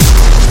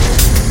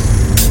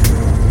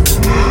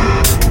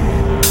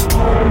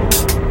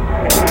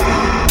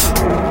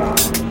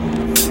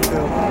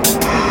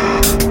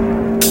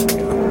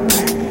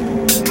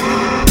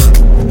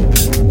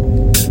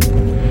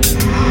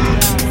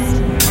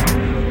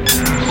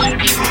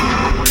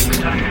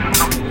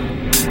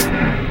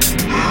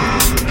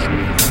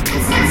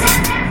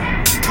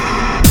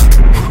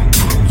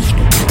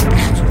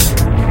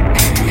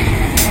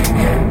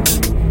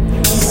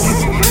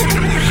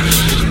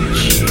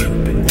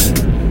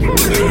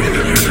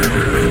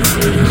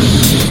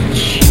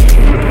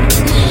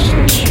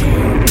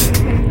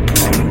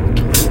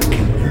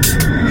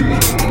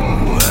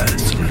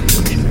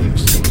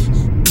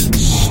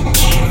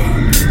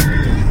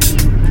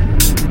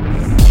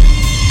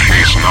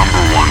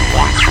Number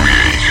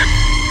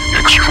 1138.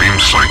 Extreme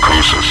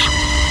psychosis.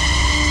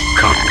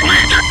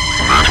 Complete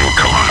mental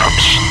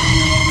collapse.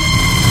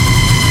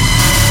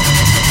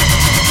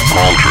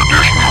 All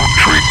traditional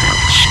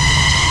treatments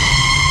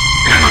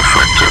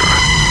ineffective.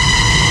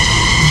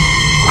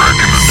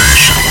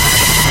 Recommendation: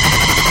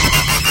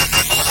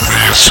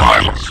 the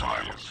Asylum.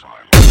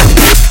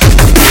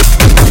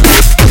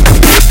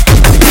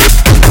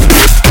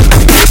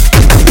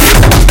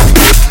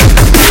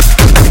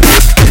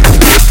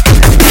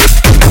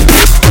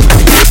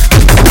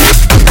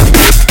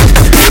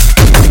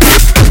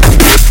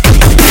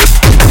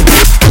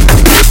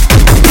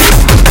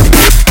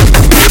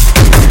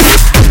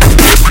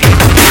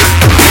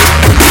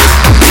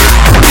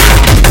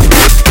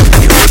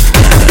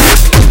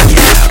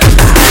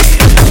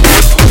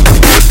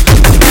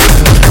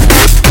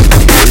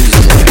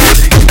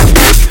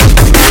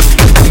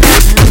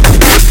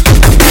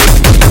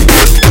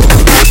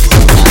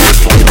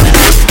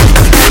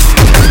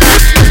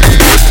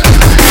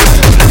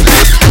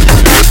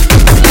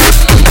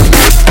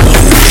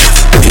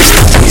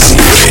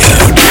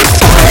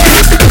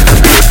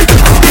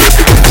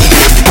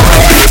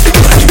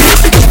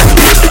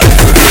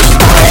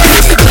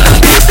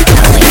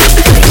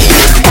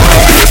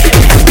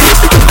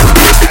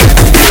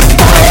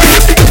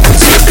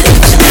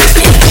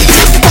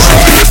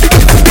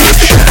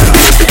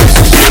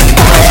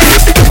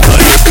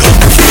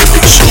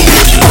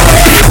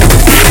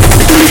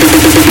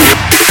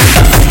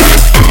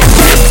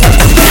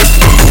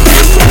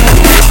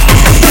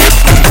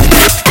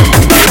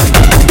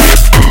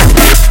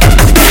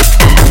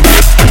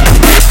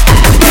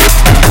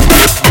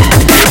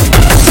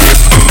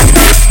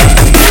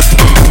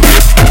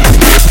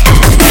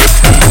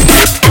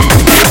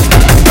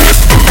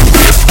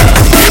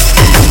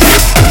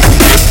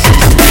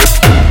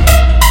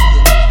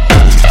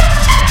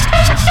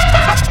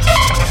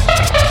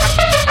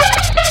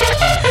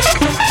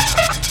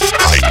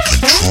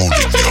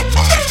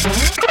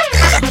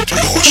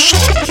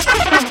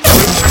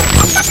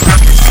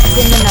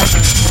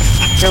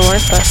 You're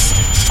worthless.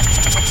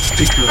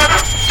 Figure it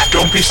out.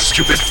 Don't be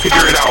stupid.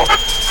 Figure it out.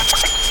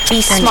 Be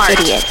smart. You're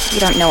an idiot.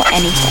 You don't know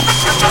anything.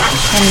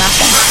 You're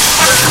nothing.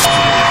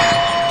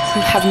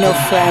 You have no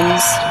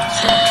friends.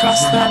 Don't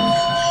trust them.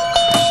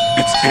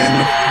 It's in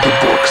the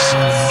books.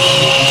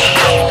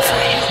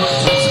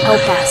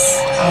 Help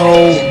us.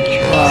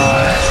 Help us.